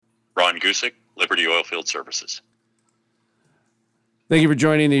Ron Gusick, Liberty Oilfield Services. Thank you for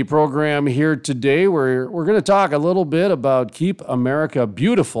joining the program here today. We're going to talk a little bit about Keep America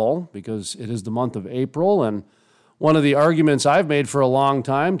Beautiful, because it is the month of April, and one of the arguments I've made for a long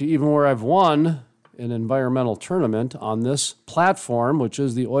time, to even where I've won an environmental tournament on this platform, which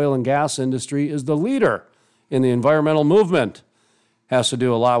is the oil and gas industry is the leader in the environmental movement. Has to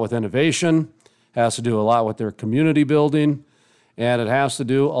do a lot with innovation, has to do a lot with their community building, and it has to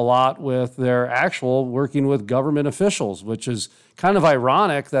do a lot with their actual working with government officials, which is kind of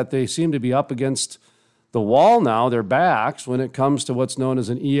ironic that they seem to be up against the wall now, their backs, when it comes to what's known as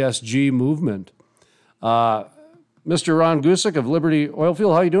an ESG movement. Mr. Ron Gusick of Liberty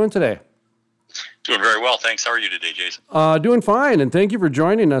Oilfield, how are you doing today? Doing very well, thanks. How are you today, Jason? Doing fine, and thank you for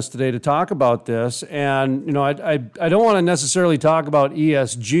joining us today to talk about this. And, you know, I don't want to necessarily talk about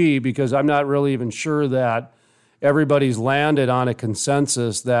ESG because I'm not really even sure that everybody's landed on a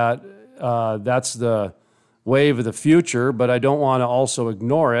consensus that that's the wave of the future, but I don't want to also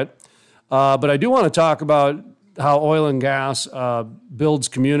ignore it. But I do want to talk about how oil and gas builds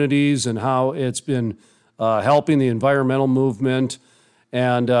communities and how it's been helping the environmental movement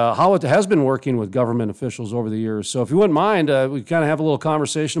and how it has been working with government officials over the years. So if you wouldn't mind, we kind of have a little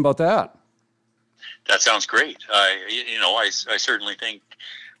conversation about that. That sounds great. I certainly think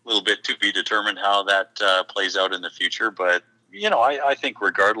a little bit to be determined how that plays out in the future. But, I think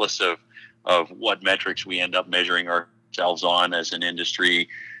regardless of what metrics we end up measuring ourselves on as an industry,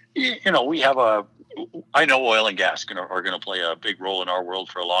 I know oil and gas are going to play a big role in our world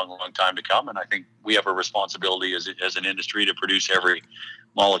for a long, long time to come. And I think we have a responsibility as an industry to produce every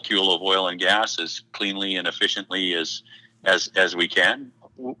molecule of oil and gas as cleanly and efficiently as we can,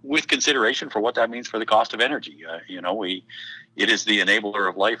 with consideration for what that means for the cost of energy. It is the enabler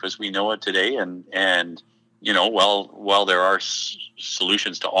of life as we know it today. And while there are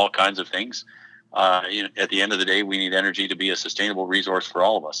solutions to all kinds of things, at the end of the day, we need energy to be a sustainable resource for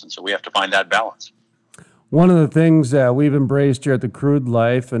all of us. And so we have to find that balance. One of the things that we've embraced here at the Crude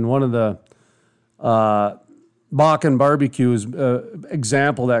Life, and one of the Bakken barbecues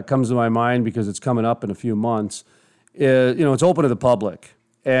example that comes to my mind because it's coming up in a few months, is, it's open to the public.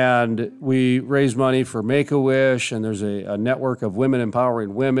 And we raise money for Make-A-Wish, and there's a network of women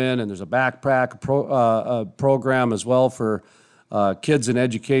empowering women, and there's a backpack program as well for kids in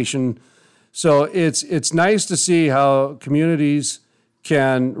education. So it's nice to see how communities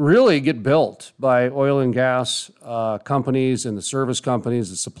can really get built by oil and gas companies and the service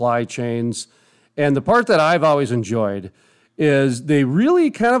companies, the supply chains. And the part that I've always enjoyed is they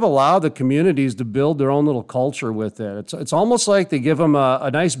really kind of allow the communities to build their own little culture with it. It's almost like they give them a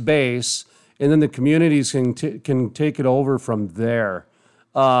nice base, and then the communities can take it over from there.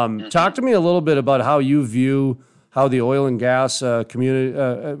 Talk to me a little bit about how you view how the oil and gas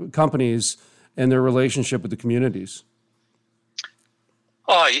community companies and their relationship with the communities.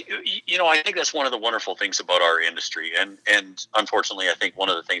 I think that's one of the wonderful things about our industry. And unfortunately, I think one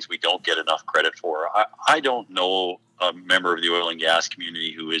of the things we don't get enough credit for. I don't know a member of the oil and gas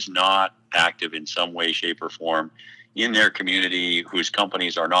community who is not active in some way, shape, or form in their community, whose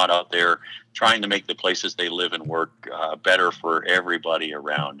companies are not out there trying to make the places they live and work better for everybody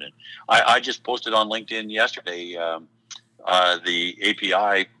around. And I just posted on LinkedIn yesterday the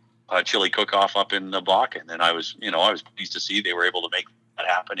API chili cook-off up in the Bakken, and I was pleased to see they were able to make that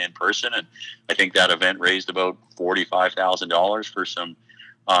happen in person. And I think that event raised about $45,000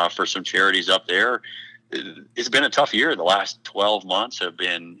 for some charities up there. It's been a tough year. The last 12 months have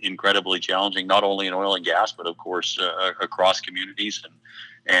been incredibly challenging, not only in oil and gas, but of course across communities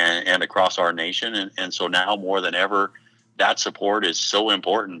and across our nation. And so now more than ever, that support is so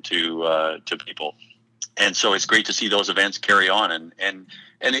important to people. And so it's great to see those events carry on. And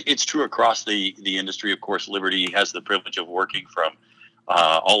it's true across the industry. Of course, Liberty has the privilege of working from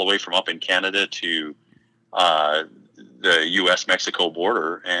all the way from up in Canada to the U.S.-Mexico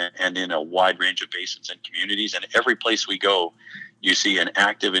border and in a wide range of basins and communities. And every place we go, you see an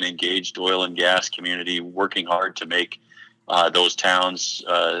active and engaged oil and gas community working hard to make those towns,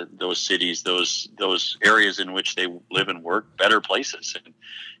 those cities, those areas in which they live and work better places.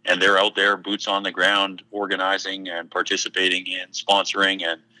 And they're out there, boots on the ground, organizing and participating in sponsoring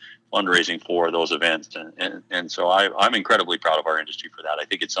and fundraising for those events. And so I'm incredibly proud of our industry for that. I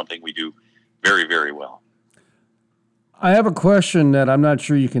think it's something we do very, very well. I have a question that I'm not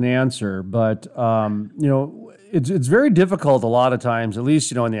sure you can answer, but it's very difficult a lot of times, at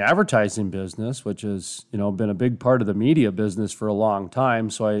least in the advertising business, which has been a big part of the media business for a long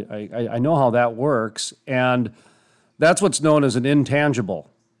time. So I know how that works, and that's what's known as an intangible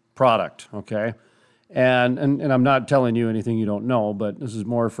product. Okay, And I'm not telling you anything you don't know, but this is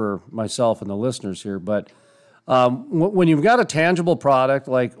more for myself and the listeners here. But when you've got a tangible product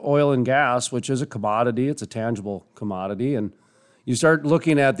like oil and gas, which is a commodity, it's a tangible commodity, and you start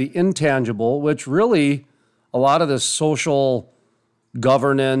looking at the intangible, which really a lot of the social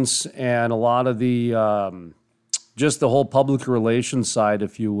governance and a lot of the just the whole public relations side,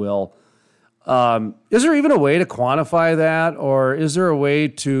 if you will. Is there even a way to quantify that, or is there a way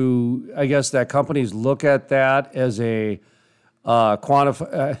to, I guess, that companies look at that as a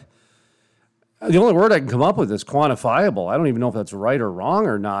quantify? The only word I can come up with is quantifiable. I don't even know if that's right or wrong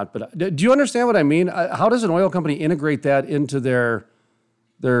or not. But do you understand what I mean? How does an oil company integrate that into their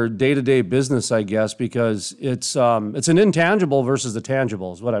day-to-day business? I guess because it's an intangible versus the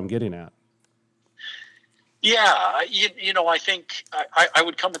tangible is what I'm getting at. Yeah, I think I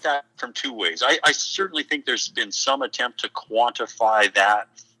would come at that from two ways. I certainly think there's been some attempt to quantify that,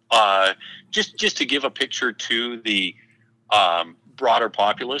 just to give a picture to the broader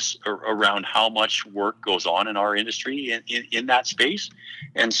populace around how much work goes on in our industry in that space.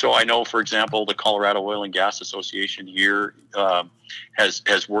 And so I know, for example, the Colorado Oil and Gas Association here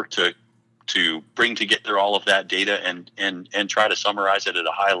has worked to bring together all of that data and try to summarize it at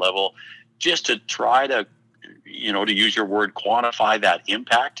a high level, just to try to, to use your word, quantify that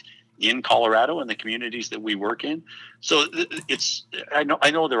impact in Colorado and the communities that we work in. So I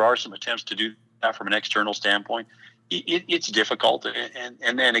know there are some attempts to do that from an external standpoint. It's difficult,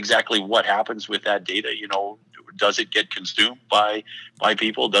 and then exactly what happens with that data, does it get consumed by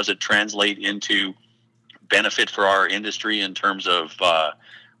people? Does it translate into benefit for our industry in terms of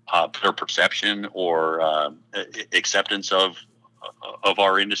their perception or acceptance of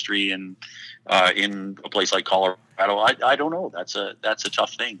our industry in a place like Colorado? I don't know. That's a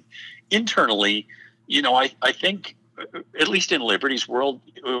tough thing. Internally, I think, at least in Liberty's world,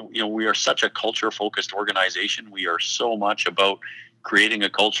 we are such a culture-focused organization. We are so much about creating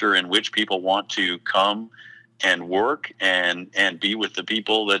a culture in which people want to come and work and be with the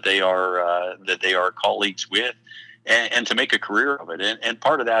people that they are colleagues with, and to make a career of it. And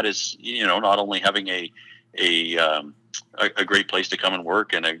part of that is, not only having a great place to come and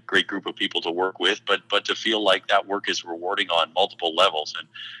work and a great group of people to work with, but to feel like that work is rewarding on multiple levels. And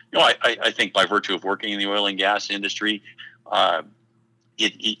I think by virtue of working in the oil and gas industry,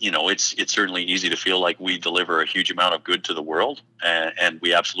 it's certainly easy to feel like we deliver a huge amount of good to the world, and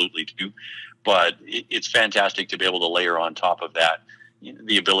we absolutely do. But it's fantastic to be able to layer on top of that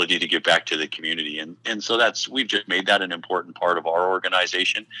the ability to give back to the community. And so we've just made that an important part of our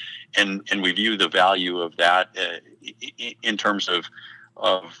organization. And we view the value of that in terms of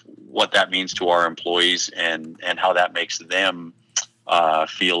what that means to our employees and how that makes them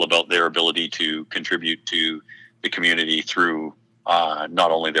feel about their ability to contribute to the community through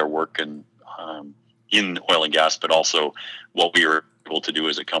not only their work in oil and gas, but also what we are able to do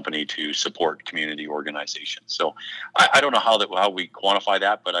as a company to support community organizations. So I don't know how we quantify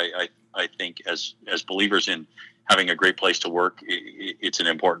that, but I think as believers in having a great place to work, it's an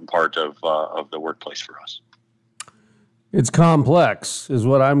important part of the workplace for us. It's complex, is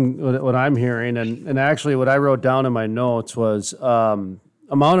what I'm hearing, and actually, what I wrote down in my notes was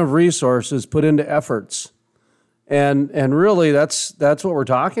amount of resources put into efforts, and really that's what we're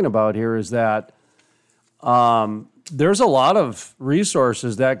talking about here. Is that there's a lot of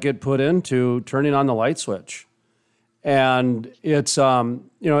resources that get put into turning on the light switch, and it's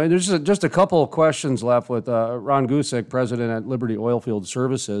there's just a couple of questions left with Ron Gusick, president at Liberty Oilfield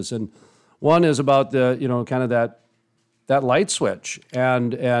Services, and one is about the kind of that light switch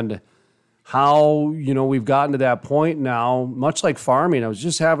and how we've gotten to that point now, much like farming. I was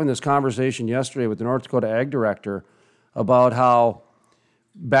just having this conversation yesterday with the North Dakota Ag Director about how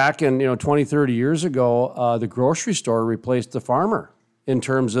back in 20, 30 years ago, the grocery store replaced the farmer in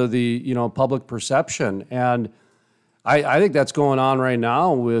terms of the public perception, and I think that's going on right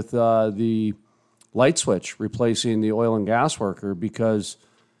now with the light switch replacing the oil and gas worker, because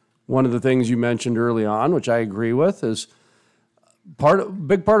one of the things you mentioned early on, which I agree with, is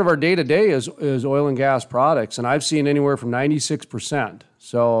big part of our day-to-day is oil and gas products, and I've seen anywhere from 96%.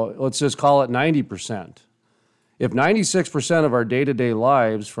 So let's just call it 90%. If 96% of our day-to-day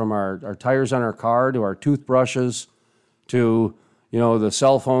lives, from our tires on our car to our toothbrushes to the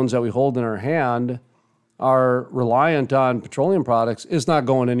cell phones that we hold in our hand, are reliant on petroleum products, is not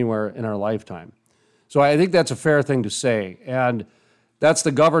going anywhere in our lifetime. So I think that's a fair thing to say, and that's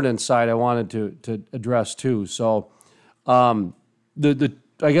the governance side I wanted to address too. So I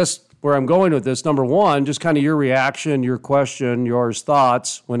guess where I'm going with this, number one, just kind of your reaction, your question, your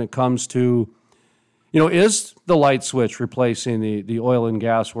thoughts when it comes to, is the light switch replacing the oil and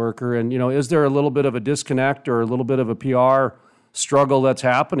gas worker? And, is there a little bit of a disconnect or a little bit of a PR struggle that's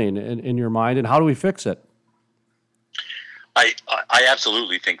happening in your mind? And how do we fix it? I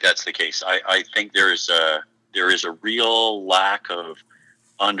absolutely think that's the case. I think there is a real lack of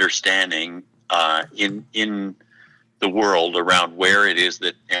understanding in the world around where it is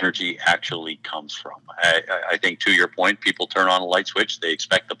that energy actually comes from. I think, to your point, people turn on a light switch. They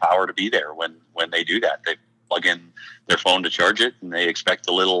expect the power to be there when they do that. They plug in their phone to charge it, and they expect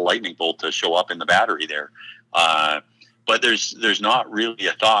the little lightning bolt to show up in the battery there. But there's not really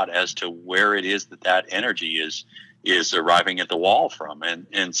a thought as to where it is that energy is arriving at the wall from,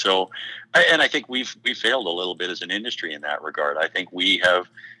 and so I think we've failed a little bit as an industry in that regard. I think we have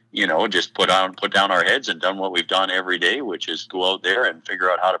just put down our heads and done what we've done every day, which is go out there and figure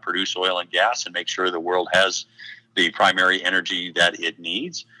out how to produce oil and gas and make sure the world has the primary energy that it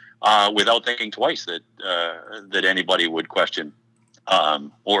needs, without thinking twice that anybody would question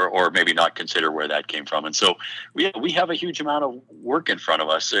or maybe not consider where that came from. And so we have a huge amount of work in front of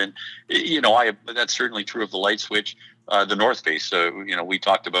us, and that's certainly true of the light switch. The North Face, we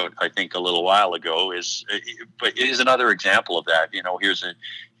talked about, I think, a little while ago, is another example of that.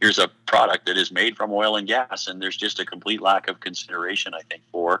 Here's a product that is made from oil and gas, and there's just a complete lack of consideration, I think,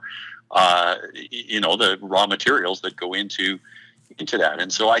 for the raw materials that go into that.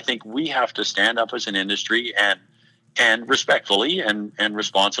 And so I think we have to stand up as an industry and respectfully and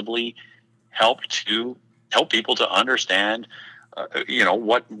responsibly help people to understand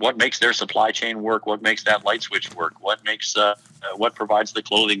what makes their supply chain work, what makes that light switch work, what provides the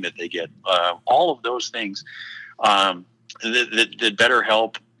clothing that they get, all of those things that better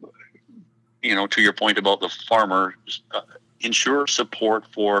help, to your point about the farmer, ensure support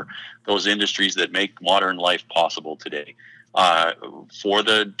for those industries that make modern life possible today, for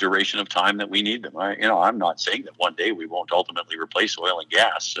the duration of time that we need them. I'm not saying that one day we won't ultimately replace oil and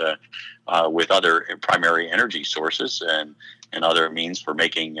gas with other primary energy sources and other means for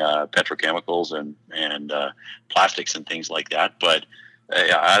making petrochemicals and plastics and things like that. But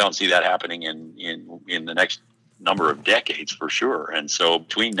I don't see that happening in the next number of decades for sure. And so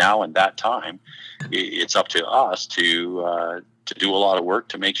between now and that time, it's up to us to do a lot of work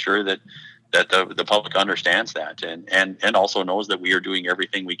to make sure that the public understands that and also knows that we are doing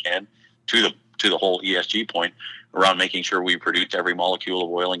everything we can to the whole ESG point around making sure we produce every molecule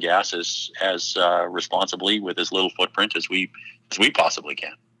of oil and gas as responsibly with as little footprint as we possibly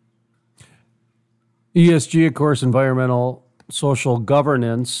can. ESG, of course, environmental, social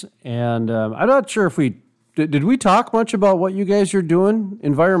governance, and I'm not sure if did we talk much about what you guys are doing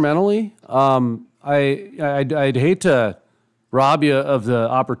environmentally. I'd hate to rob you of the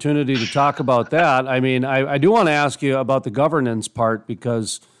opportunity to talk about that. I mean, I do want to ask you about the governance part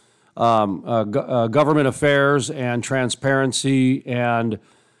because government affairs and transparency and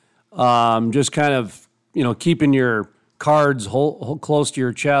just kind of, keeping your cards close to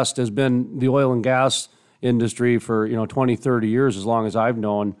your chest has been the oil and gas industry for, 20, 30 years, as long as I've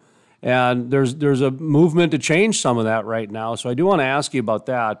known. And there's a movement to change some of that right now. So I do want to ask you about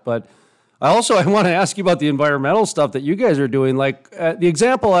that. But I want to ask you about the environmental stuff that you guys are doing. Like the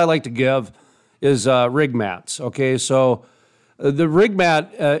example I like to give is rig mats. Okay, so the rig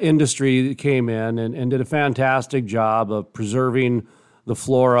mat industry came in and did a fantastic job of preserving the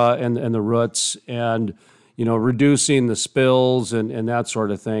flora and the roots and reducing the spills and that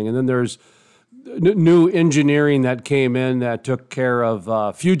sort of thing. And then there's new engineering that came in that took care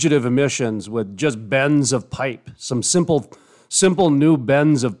of fugitive emissions with just bends of pipe. Some simple new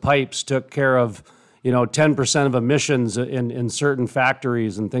bends of pipes took care of 10% of emissions in certain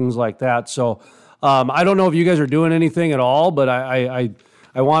factories and things like that. So I don't know if you guys are doing anything at all, but I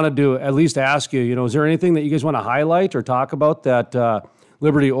wanted to at least ask you, is there anything that you guys want to highlight or talk about that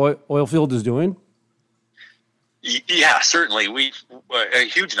Liberty Oilfield is doing? Yeah, certainly. We've a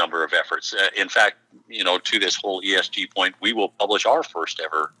huge number of efforts. In fact, to this whole ESG point, we will publish our first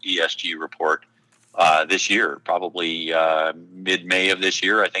ever ESG report this year, probably mid-May of this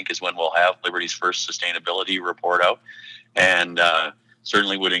year, I think, is when we'll have Liberty's first sustainability report out. And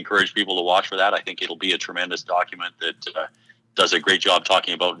certainly would encourage people to watch for that. I think it'll be a tremendous document that does a great job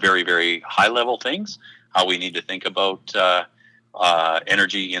talking about very, very high-level things, how we need to think about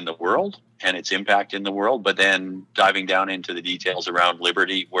energy in the world and its impact in the world, but then diving down into the details around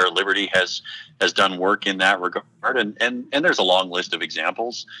Liberty, where Liberty has done work in that regard. And there's a long list of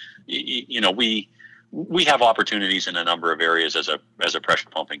examples. We have opportunities in a number of areas as a pressure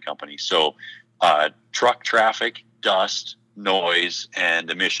pumping company. So truck traffic, dust, noise, and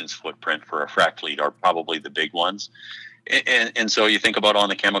emissions footprint for a frac fleet are probably the big ones. And so you think about on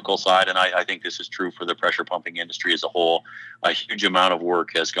the chemical side, and I think this is true for the pressure pumping industry as a whole, a huge amount of work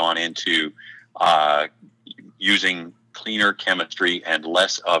has gone into using cleaner chemistry and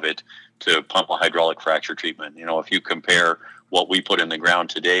less of it to pump a hydraulic fracture treatment. If you compare what we put in the ground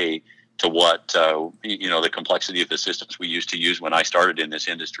today to what, the complexity of the systems we used to use when I started in this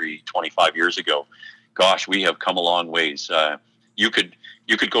industry 25 years ago, gosh, we have come a long ways. You could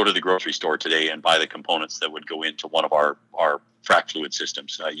go to the grocery store today and buy the components that would go into one of our frac fluid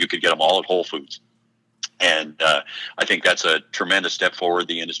systems. You could get them all at Whole Foods. And I think that's a tremendous step forward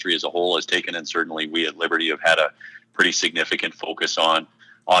the industry as a whole has taken, and certainly we at Liberty have had a pretty significant focus on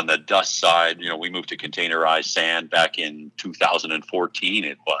the dust side. We moved to containerized sand back in 2014,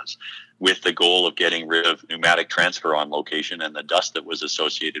 it was, with the goal of getting rid of pneumatic transfer on location and the dust that was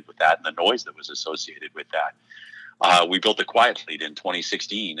associated with that and the noise that was associated with that. We built the Quiet Fleet in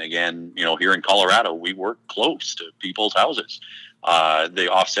 2016. Again, here in Colorado, we work close to people's houses. The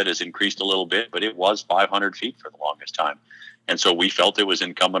offset has increased a little bit, but it was 500 feet for the longest time. And so we felt it was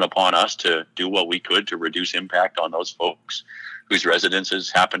incumbent upon us to do what we could to reduce impact on those folks whose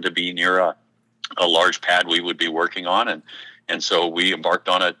residences happened to be near a large pad we would be working on. And so we embarked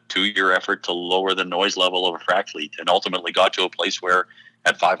on a 2-year effort to lower the noise level of a frac fleet, and ultimately got to a place where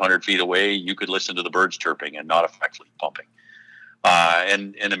at 500 feet away, you could listen to the birds chirping and not a frac fleet pumping.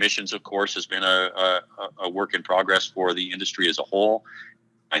 And emissions, of course, has been a work in progress for the industry as a whole.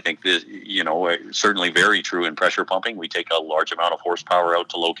 I think that, certainly very true in pressure pumping. We take a large amount of horsepower out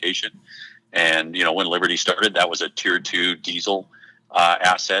to location. And, when Liberty started, that was a Tier 2 diesel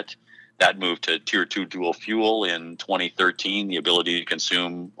asset. That moved to Tier 2 dual fuel in 2013, the ability to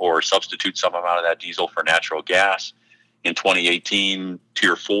consume or substitute some amount of that diesel for natural gas. In 2018,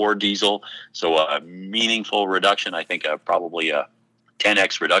 Tier 4 diesel. So a meaningful reduction, I think probably a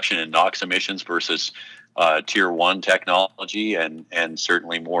 10x reduction in NOx emissions versus Tier 1 technology, and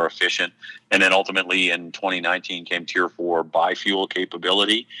certainly more efficient. And then ultimately in 2019 came Tier 4 biofuel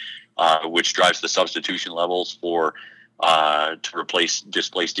capability, which drives the substitution levels for to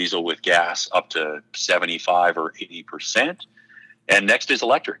displace diesel with gas up to 75 or 80%. And next is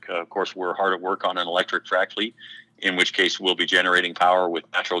electric. Of course, we're hard at work on an electric frac fleet, in which case we'll be generating power with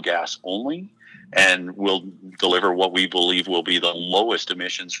natural gas only, and we'll deliver what we believe will be the lowest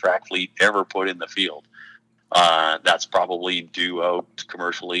emissions frac fleet ever put in the field. That's probably due out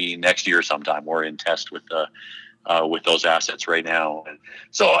commercially next year sometime. We're in test with those assets right now. And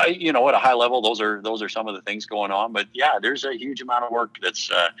so, at a high level, those are some of the things going on. But yeah, there's a huge amount of work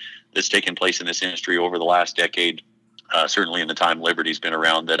that's taken place in this industry over the last decade. Certainly in the time Liberty's been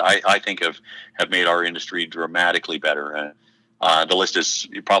around, that I think have made our industry dramatically better. The list is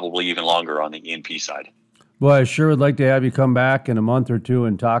probably even longer on the E&P side. Well, I sure would like to have you come back in a month or two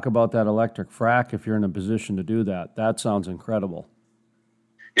and talk about that electric frac if you're in a position to do that. That sounds incredible.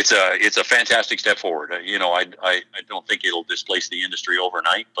 It's a fantastic step forward. I don't think it'll displace the industry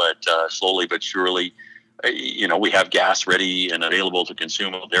overnight, but slowly but surely, we have gas ready and available to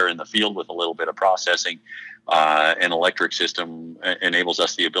consume out there in the field with a little bit of processing. An electric system enables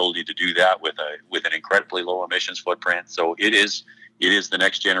us the ability to do that with an incredibly low emissions footprint. So it is the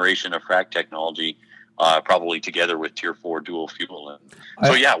next generation of frac technology, probably together with Tier 4 dual fuel. And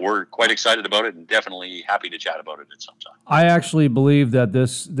so yeah, we're quite excited about it and definitely happy to chat about it at some time. I actually believe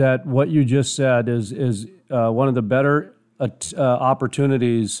that what you just said is one of the better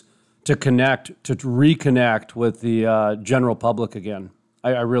opportunities to reconnect with the general public again.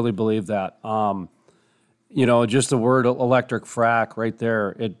 I really believe that. Just the word electric frac right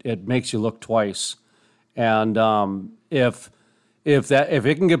there, it makes you look twice. And if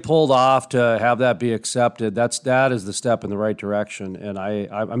it can get pulled off to have that be accepted, that is the step in the right direction. And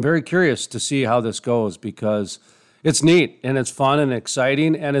I'm very curious to see how this goes, because it's neat and it's fun and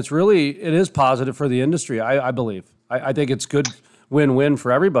exciting, and it is positive for the industry. I believe. I think it's good win-win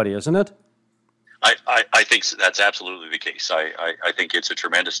for everybody, isn't it? I think that's absolutely the case. I think it's a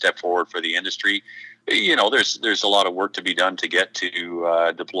tremendous step forward for the industry. There's a lot of work to be done to get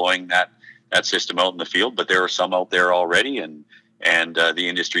to deploying that system out in the field, but there are some out there already, and the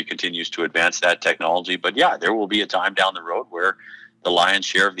industry continues to advance that technology. But yeah, there will be a time down the road where the lion's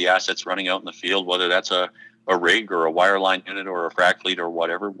share of the assets running out in the field, whether that's a rig or a wireline unit or a frac fleet or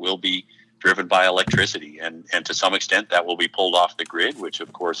whatever, will be driven by electricity, and to some extent that will be pulled off the grid, which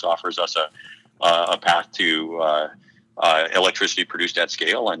of course offers us a path to electricity produced at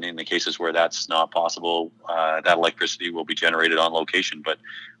scale. And in the cases where that's not possible, that electricity will be generated on location,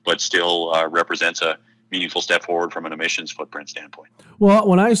 but still represents a meaningful step forward from an emissions footprint standpoint. Well,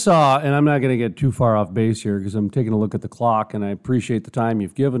 when I saw, and I'm not going to get too far off base here because I'm taking a look at the clock, and I appreciate the time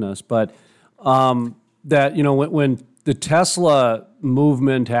you've given us, but that when the Tesla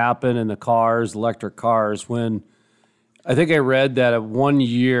movement happened in the cars, electric cars, when I think I read that at 1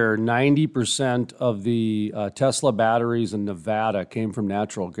 year, 90% of the Tesla batteries in Nevada came from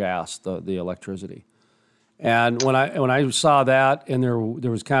natural gas, the electricity. And when I saw that, and there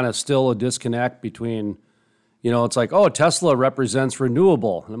was kind of still a disconnect between, it's like, oh, Tesla represents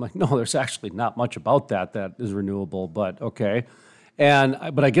renewable, and I'm like, no, there's actually not much about that is renewable, but okay.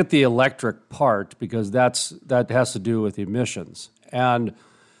 But I get the electric part because that has to do with emissions. And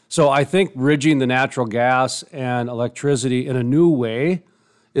so I think bridging the natural gas and electricity in a new way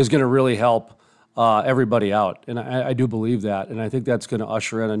is going to really help everybody out. And I do believe that. And I think that's going to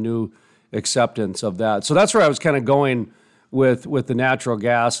usher in a new acceptance of that. So that's where I was kind of going with the natural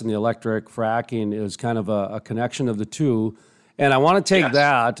gas and the electric fracking, is kind of a connection of the two. And I want to take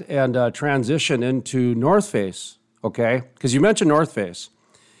that and transition into North Face, okay? Because you mentioned North Face.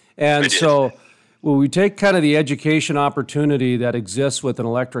 And so well, we take kind of the education opportunity that exists with an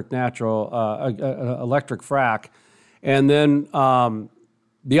electric frac, and then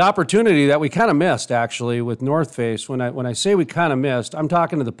the opportunity that we kind of missed actually with North Face. When I say we kind of missed, I'm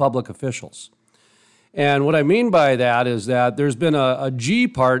talking to the public officials. And what I mean by that is that there's been a G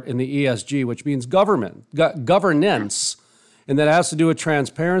part in the ESG, which means governance, and that has to do with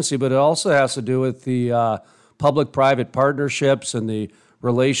transparency, but it also has to do with the public-private partnerships and the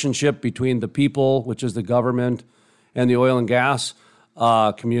relationship between the people, which is the government, and the oil and gas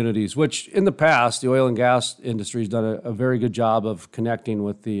communities, which in the past, the oil and gas industry has done a very good job of connecting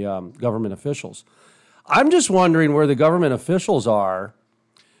with the government officials. I'm just wondering where the government officials are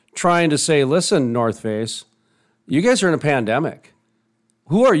trying to say, listen, North Face, you guys are in a pandemic.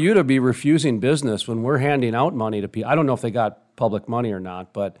 Who are you to be refusing business when we're handing out money to people? I don't know if they got public money or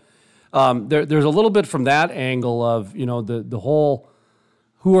not, but there's a little bit from that angle of, the whole,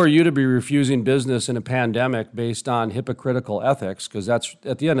 who are you to be refusing business in a pandemic based on hypocritical ethics? Because that's,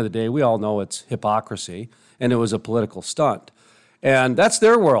 at the end of the day, we all know it's hypocrisy, and it was a political stunt. And that's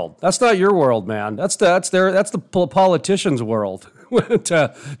their world. That's not your world, man. That's the politicians' world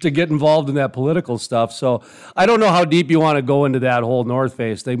to get involved in that political stuff. So I don't know how deep you want to go into that whole North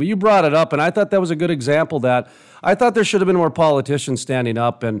Face thing, but you brought it up, and I thought that was a good example that I thought there should have been more politicians standing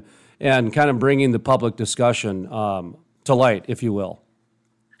up and kind of bringing the public discussion to light, if you will.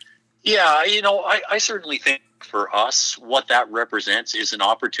 Yeah, I certainly think for us, what that represents is an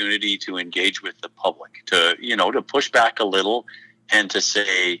opportunity to engage with the public, to push back a little and to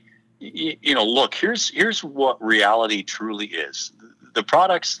say, look, here's what reality truly is. The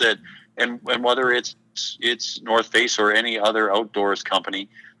products that, and whether it's North Face or any other outdoors company,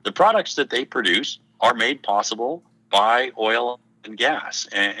 the products that they produce are made possible by oil and gas.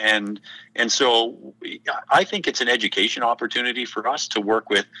 And so I think it's an education opportunity for us to work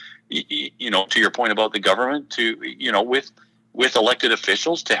with, to your point about the government, with elected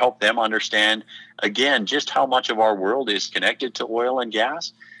officials to help them understand, again, just how much of our world is connected to oil and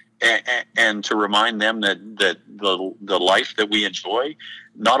gas, and to remind them that the life that we enjoy,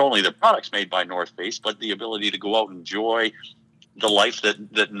 not only the products made by North Face, but the ability to go out and enjoy the life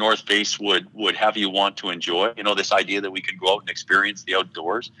that North Face would have you want to enjoy. This idea that we could go out and experience the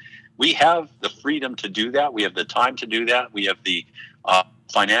outdoors. We have the freedom to do that. We have the time to do that. We have the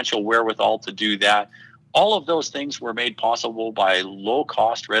financial wherewithal to do that. All of those things were made possible by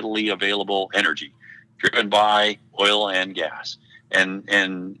low-cost, readily available energy, driven by oil and gas. And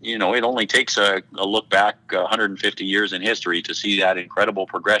it only takes a look back 150 years in history to see that incredible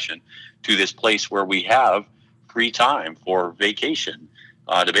progression to this place where we have free time for vacation,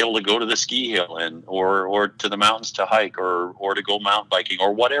 to be able to go to the ski hill or to the mountains to hike or to go mountain biking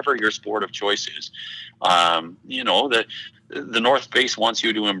or whatever your sport of choice is. The North Face wants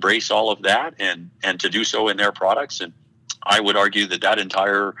you to embrace all of that and to do so in their products. And I would argue that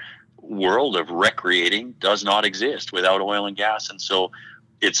entire world of recreating does not exist without oil and gas. And so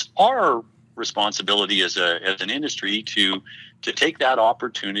it's our responsibility as an industry to take that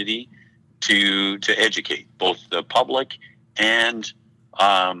opportunity to educate both the public and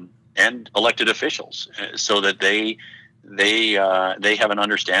elected officials, so that they have an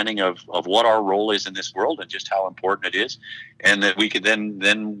understanding of what our role is in this world and just how important it is, and that we could then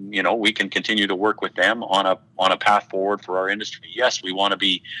we can continue to work with them on a path forward for our industry. Yes, we want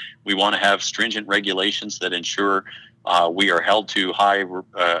to have stringent regulations that ensure we are held to high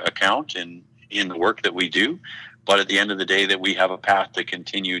account in the work that we do, but at the end of the day, that we have a path to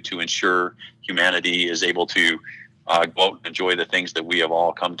continue to ensure humanity is able to go out and enjoy the things that we have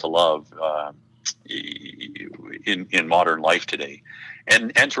all come to love in modern life today,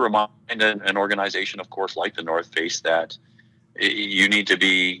 and to remind an organization, of course, like the North Face, that you need to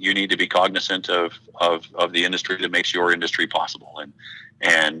be cognizant of the industry that makes your industry possible.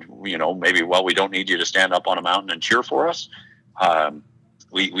 And maybe while we don't need you to stand up on a mountain and cheer for us,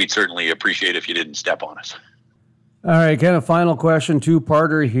 we'd certainly appreciate if you didn't step on us. All right, kind of final question,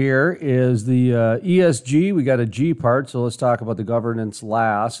 two-parter here is the ESG. We got a G part, so let's talk about the governance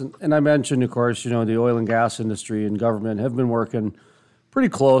last. And I mentioned, of course, the oil and gas industry and government have been working pretty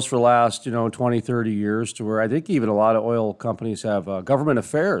close for the last, 20, 30 years to where I think even a lot of oil companies have government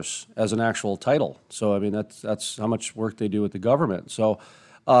affairs as an actual title. So, I mean, that's how much work they do with the government. So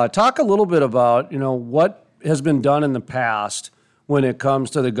talk a little bit about, what has been done in the past when it comes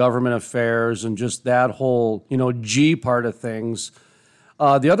to the government affairs and just that whole, G part of things.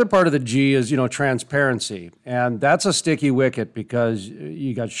 The other part of the G is, transparency. And that's a sticky wicket because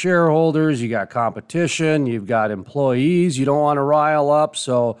you got shareholders, you got competition, you've got employees you don't want to rile up.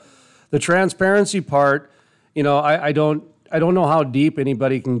 So the transparency part, I don't know how deep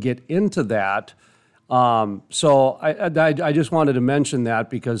anybody can get into that. So I just wanted to mention that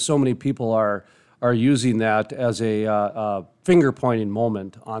because so many people are using that as a finger-pointing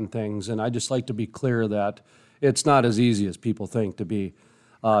moment on things. And I just like to be clear that it's not as easy as people think to be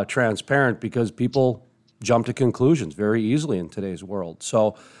transparent because people jump to conclusions very easily in today's world.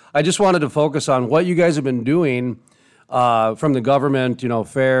 So I just wanted to focus on what you guys have been doing from the government,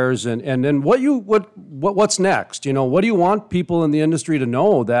 affairs, and then what's next? What do you want people in the industry to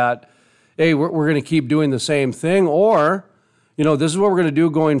know that, hey, we're going to keep doing the same thing, or this is what we're going to do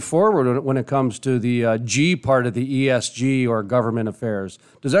going forward when it comes to the G part of the ESG or government affairs.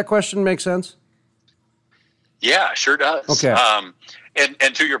 Does that question make sense? Yeah, sure does. Okay.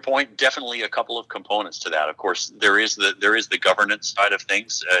 And to your point, definitely a couple of components to that. Of course, there is the governance side of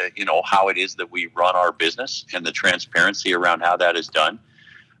things. How it is that we run our business and the transparency around how that is done.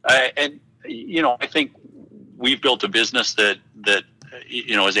 I think we've built a business that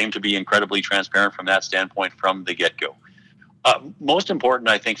is aimed to be incredibly transparent from that standpoint from the get-go. Most important,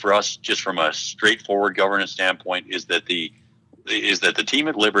 I think, for us, just from a straightforward governance standpoint, is that the team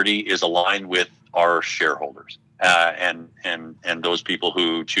at Liberty is aligned with our shareholders and those people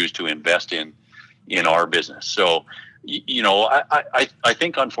who choose to invest in our business. So, I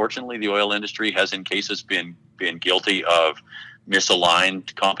think unfortunately the oil industry has in cases been guilty of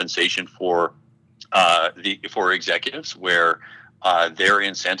misaligned compensation for executives where their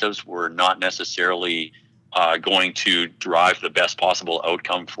incentives were not necessarily going to drive the best possible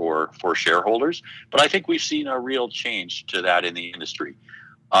outcome for shareholders. But I think we've seen a real change to that in the industry.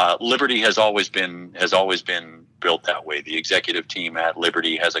 Liberty has always been built that way. The executive team at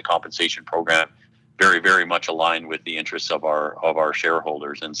Liberty has a compensation program very, very much aligned with the interests of our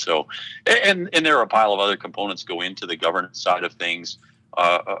shareholders. And so, and there are a pile of other components go into the governance side of things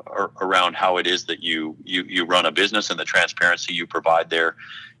around how it is that you run a business and the transparency you provide there.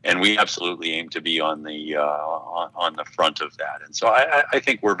 And we absolutely aim to be on the front of that. And so I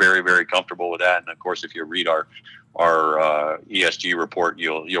think we're very, very comfortable with that. And of course, if you read our ESG report,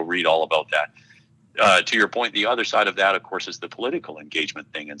 you'll read all about that. To your point, the other side of that, of course, is the political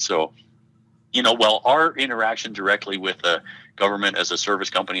engagement thing. And so, while our interaction directly with the government as a service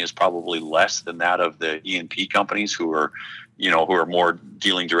company is probably less than that of the E&P companies who are more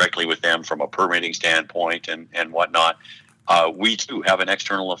dealing directly with them from a permitting standpoint and whatnot. We too have an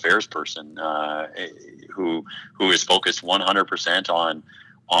external affairs person who is focused 100%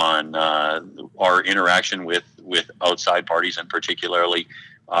 on our interaction with outside parties and particularly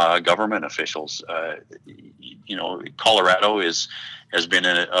government officials. Colorado has been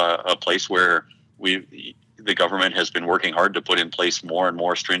a place where the government has been working hard to put in place more and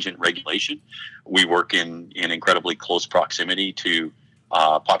more stringent regulation. We work in incredibly close proximity to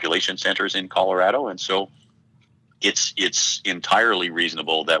population centers in Colorado, and so it's entirely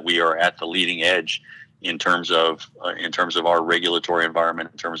reasonable that we are at the leading edge in terms of our regulatory environment,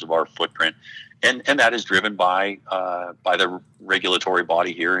 in terms of our footprint, and that is driven by the regulatory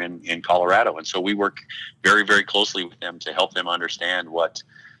body here in Colorado. And so we work very, very closely with them to help them understand what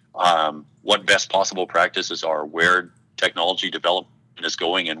best possible practices are, where technology development is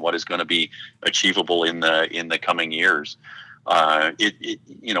going, and what is going to be achievable in the coming years. They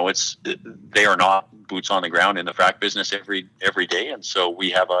are not boots on the ground in the frac business every day, and so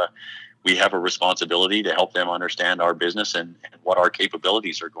we have a responsibility to help them understand our business and what our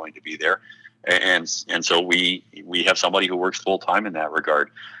capabilities are going to be there. And so we have somebody who works full time in that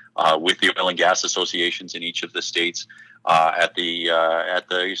regard with the oil and gas associations in each of the states, at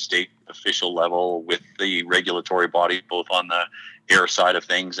the state official level, with the regulatory body, both on the air side of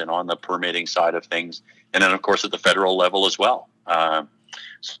things and on the permitting side of things, and then of course at the federal level as well.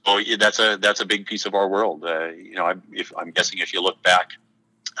 So that's a big piece of our world. I'm guessing if you look back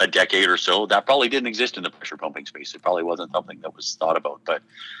a decade or so, that probably didn't exist in the pressure pumping space. It probably wasn't something that was thought about.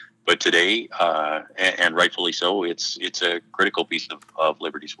 But today, and rightfully so, it's a critical piece of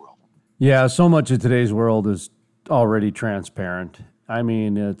Liberty's world. Yeah, so much of today's world is already transparent. I'm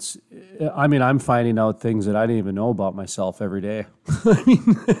finding out things that I didn't even know about myself every day.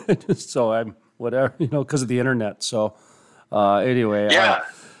 So I'm whatever, because of the internet. So anyway, yeah.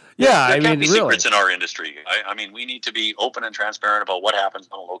 There can't be really. secrets in our industry. We need to be open and transparent about what happens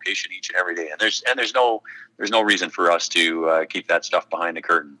on a location each and every day. And there's no reason for us to keep that stuff behind the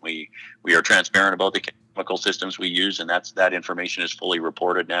curtain. We are transparent about the chemical systems we use, and that information is fully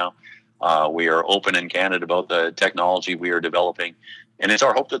reported now. We are open and candid about the technology we are developing, and it's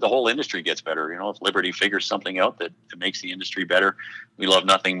our hope that the whole industry gets better. If Liberty figures something out that makes the industry better, we love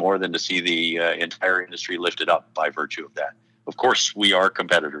nothing more than to see the entire industry lifted up by virtue of that. Of course, we are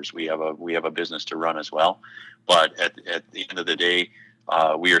competitors. We have a business to run as well, but at the end of the day,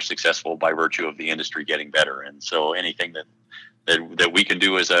 we are successful by virtue of the industry getting better. And so, anything that we can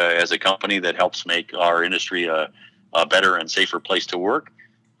do as a company that helps make our industry a better and safer place to work,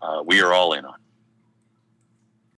 we are all in on.